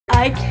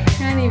I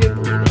can't even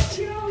believe it.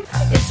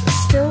 It's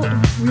still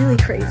really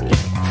crazy.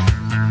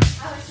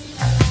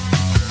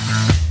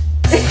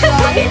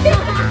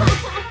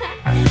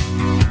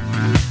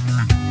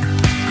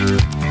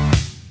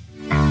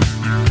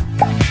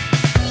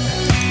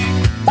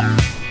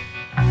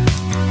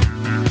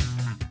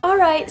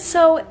 Alright,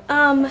 so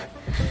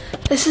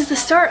this is the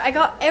start. I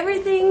got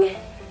everything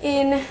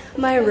in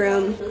my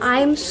room.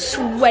 I'm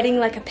sweating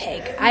like a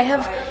pig. I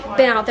have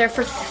been out there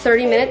for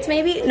 30 minutes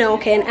maybe. No,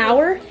 okay, an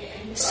hour.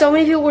 So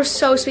many people were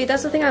so sweet.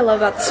 That's the thing I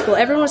love about the school.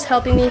 Everyone was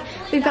helping me.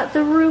 We've got the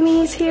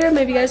roomies here.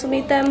 Maybe you guys will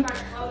meet them.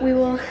 We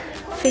will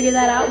figure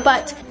that out.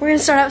 But we're gonna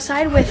start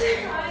outside with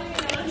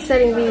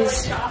setting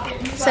those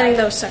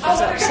suckers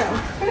up. So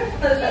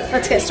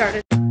let's get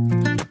started.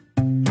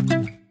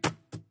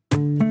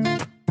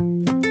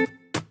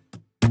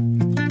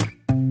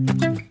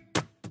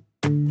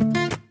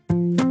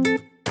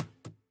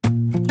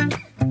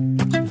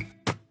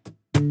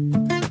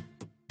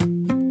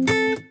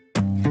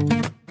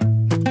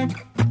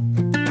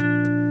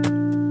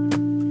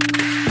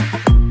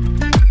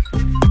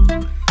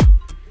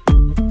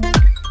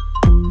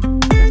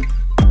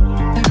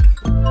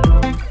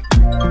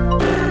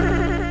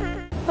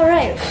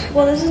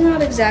 Well, this is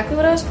not exactly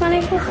what I was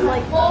planning for. I'm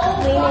like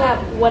cleaning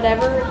up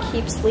whatever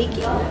keeps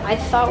leaking. I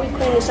thought we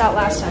cleaned this out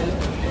last time.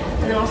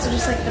 And then also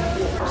just like the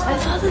floors. I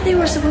thought that they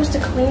were supposed to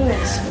clean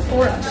this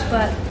for us,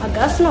 but I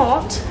guess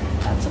not.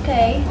 That's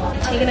okay.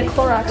 Taking a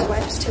Clorox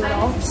wipes to it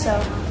all, so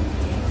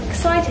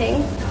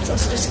exciting. It's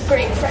also just a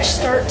great fresh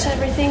start to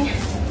everything.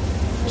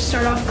 Just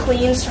start off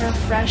clean, start off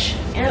fresh.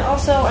 And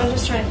also, I'm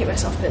just trying to keep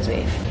myself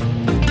busy.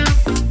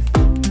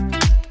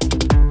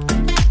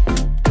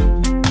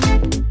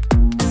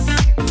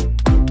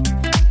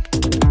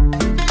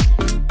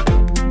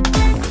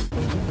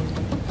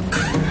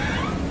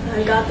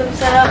 I got them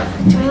set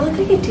up. Do I look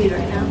like a dude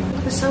right now?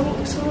 Because someone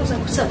was like,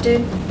 what's up,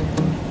 dude?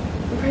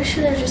 I'm pretty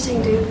sure they're just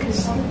saying dude,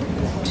 because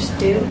just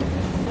dude.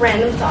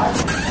 Random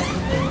thoughts.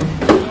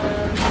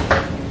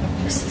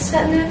 Just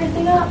setting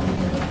everything up.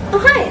 Oh,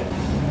 hi!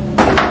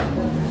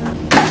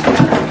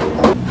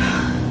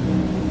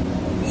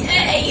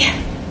 Yay!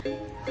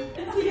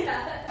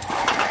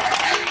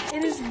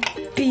 It is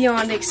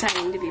beyond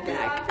exciting to be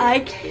back. I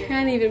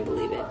can't even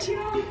believe it.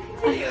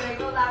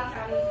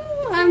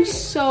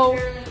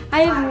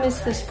 I have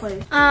missed this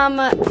place.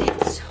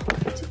 It's so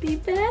good to be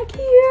back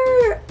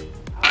here.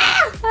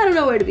 I don't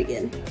know where to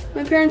begin.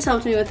 My parents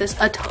helped me with this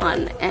a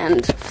ton,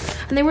 and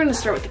they were gonna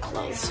start with the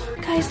clothes.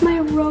 Guys, my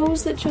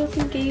rose that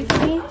Jotham gave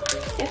me,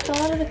 it fell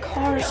out of the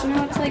car, so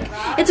now it's like,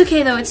 it's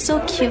okay though, it's still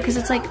cute because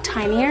it's like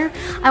tinier.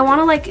 I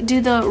wanna like do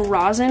the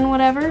rosin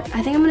whatever.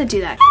 I think I'm gonna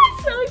do that.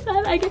 I'm so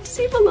excited, I get to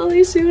see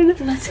Maloli soon.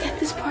 Let's get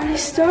this party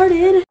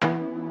started.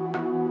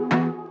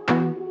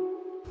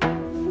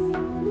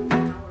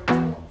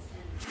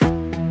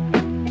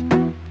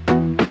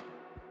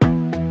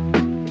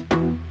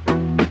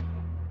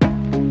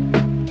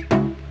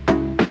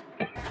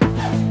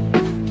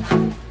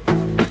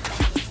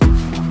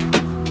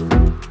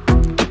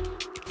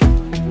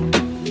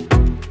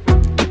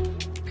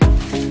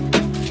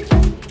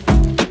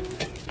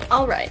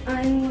 Alright,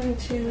 I'm going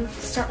to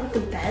start with the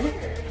bed.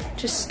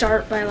 Just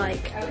start by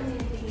like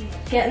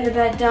getting the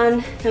bed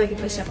done. Then we can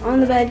put stuff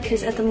on the bed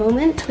because at the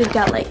moment we've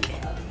got like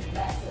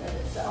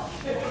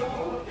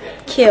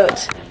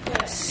cute.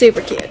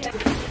 Super cute.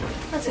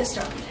 Let's get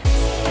started.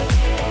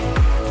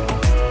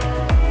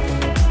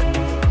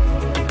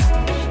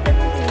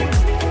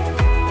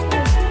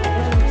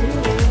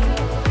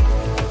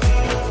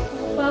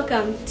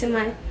 Welcome to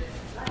my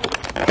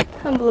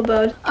humble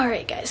abode.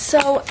 Alright guys,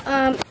 so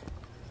ow.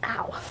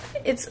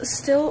 It's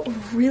still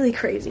really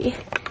crazy.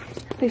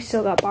 We've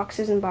still got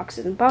boxes and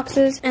boxes and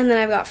boxes. And then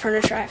I've got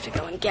furniture I have to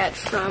go and get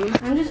from.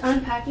 I'm just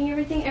unpacking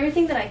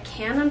everything that I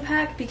can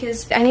unpack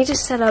because I need to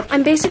set up.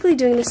 I'm basically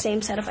doing the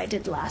same setup I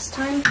did last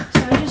time.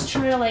 So I'm just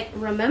trying to like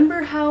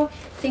remember how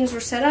things were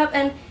set up.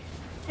 And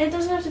it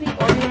doesn't have to be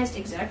organized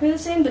exactly the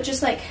same, but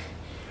just like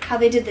how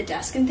they did the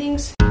desk and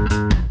things.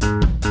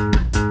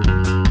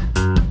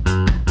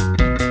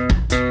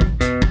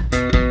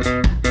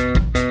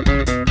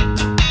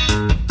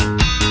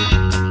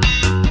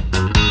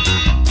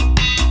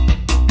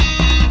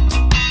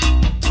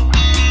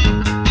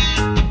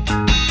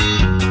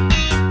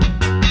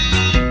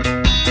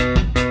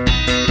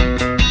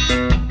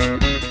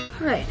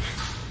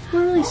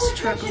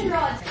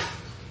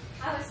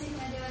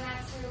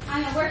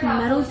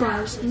 Metal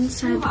bars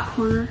inside the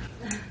corner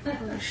of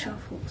the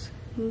shelves.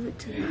 Move it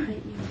to the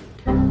height you need.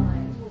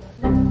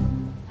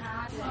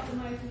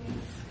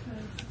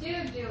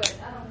 Do it.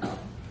 I don't know.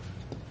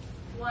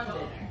 One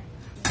dinner.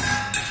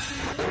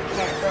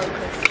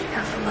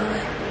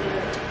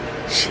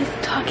 She's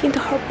talking to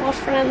her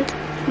boyfriend,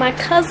 my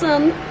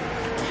cousin.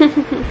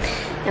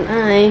 And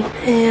I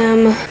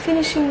am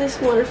finishing this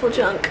wonderful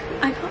junk.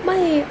 I got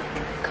my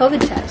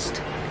COVID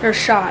test, or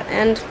shot,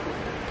 and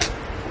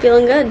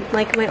feeling good.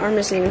 Like, my arm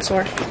isn't even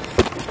sore.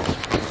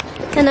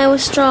 And I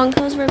was strong.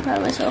 I was very proud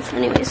of myself.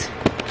 Anyways.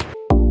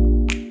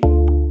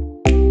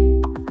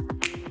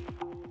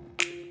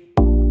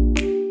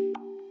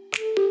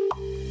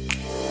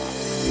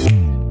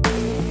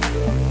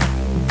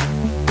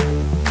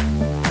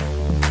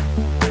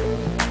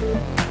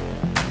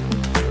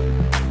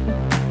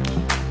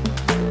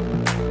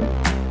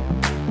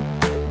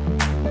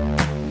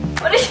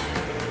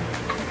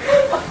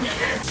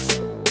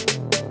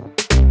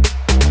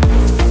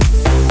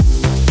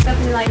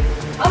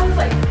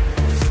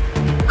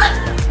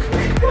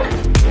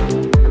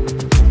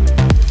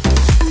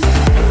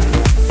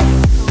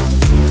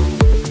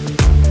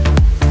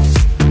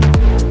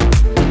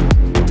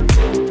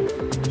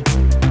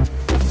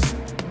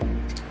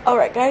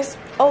 Alright guys,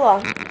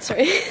 hola.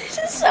 Sorry, this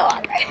is so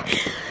awkward.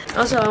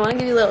 Also, I want to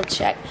give you a little fit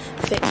check,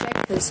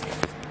 because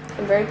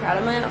I'm very proud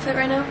of my outfit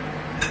right now.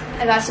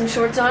 I got some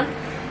shorts on.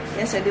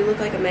 Yes, I do look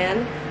like a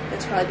man.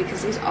 That's probably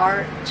because these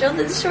are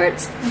children's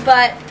shorts,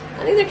 but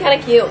I think they're kind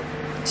of cute.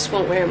 Just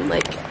won't wear them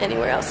like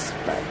anywhere else.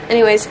 But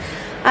anyways,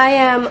 I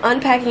am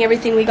unpacking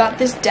everything. We got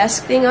this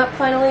desk thing up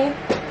finally.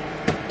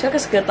 Took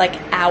us a good like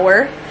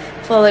hour.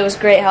 Klailea was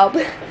great help.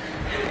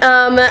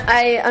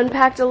 I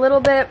unpacked a little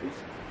bit.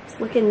 It's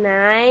looking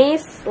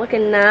nice.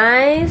 Looking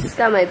nice.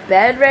 Got my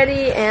bed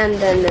ready, and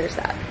then there's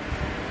that.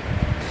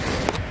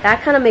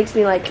 That kind of makes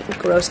me like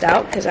grossed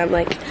out because I'm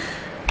like,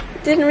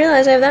 didn't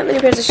realize I have that many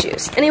pairs of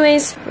shoes.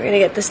 Anyways, we're gonna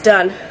get this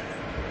done.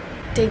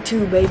 Day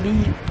 2,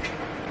 baby.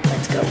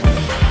 Let's go.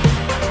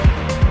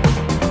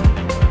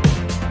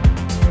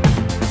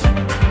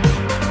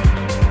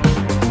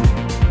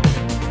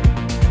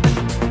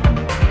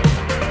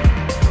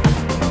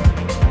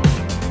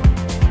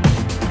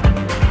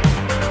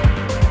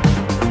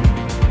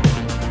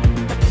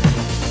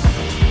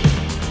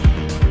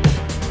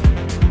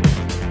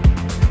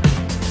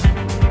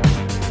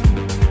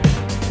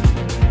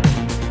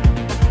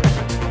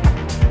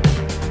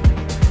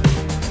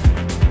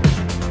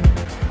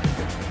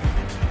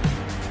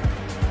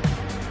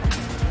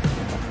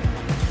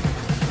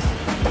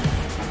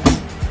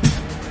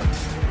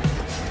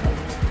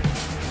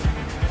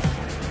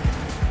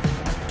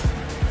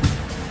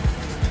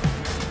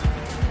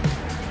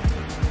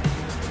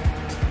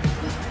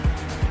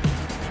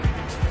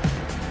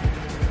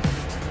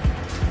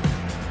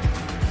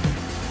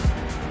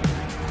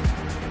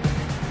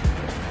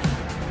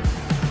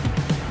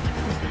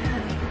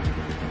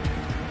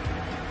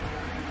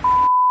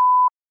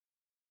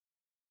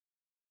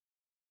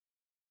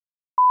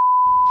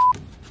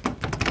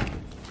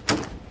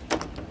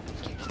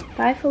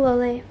 Bye,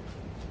 Klailea.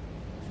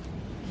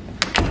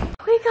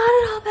 We got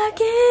it all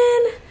back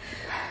in.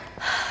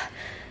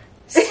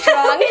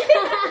 Strong.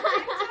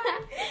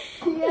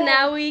 Yeah.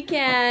 Now we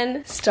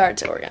can start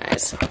to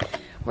organize.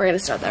 We're gonna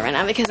start that right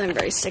now because I'm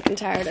very sick and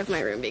tired of my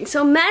room being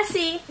so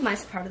messy. My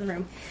part of the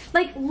room.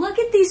 Like, look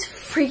at these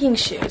freaking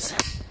shoes.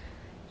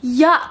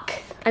 Yuck.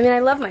 I mean, I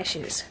love my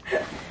shoes,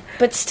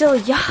 but still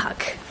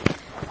yuck.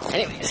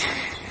 Anyways.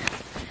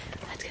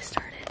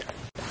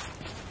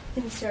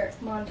 Insert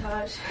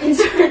montage.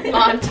 Insert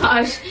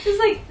montage. Just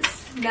like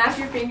snap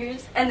your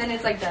fingers and then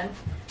it's like done.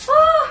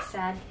 Oh,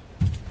 sad.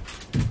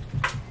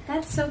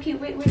 That's so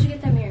cute. Wait, where'd you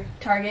get that mirror?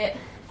 Target.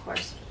 Of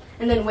course.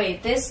 And then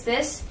wait,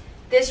 this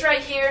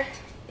right here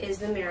is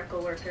the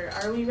miracle worker.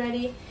 Are we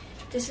ready?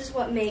 This is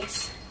what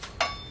makes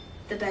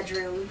the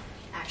bedroom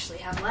actually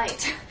have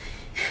light.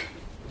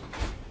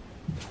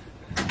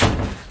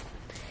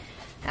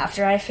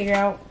 After I figure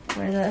out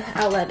where the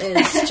outlet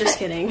is. Just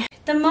kidding.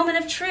 The moment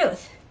of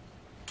truth.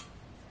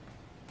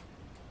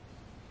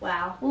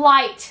 Wow.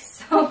 Light.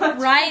 So much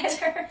right?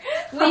 better.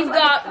 We've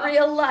got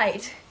real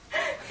light.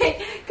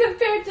 Wait,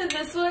 compared to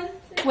this one.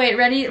 Wait,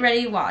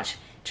 ready, watch.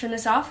 Turn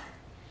this off.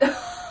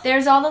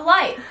 There's all the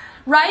light.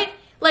 Right?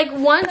 Like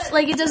once,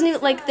 like it doesn't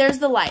even, like there's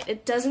the light.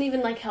 It doesn't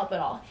even like help at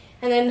all.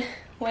 And then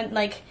when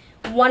like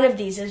one of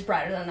these is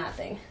brighter than that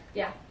thing.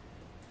 Yeah.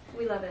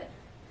 We love it.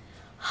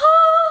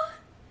 Ah,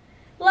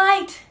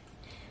 light.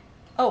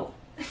 Oh,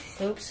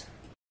 oops.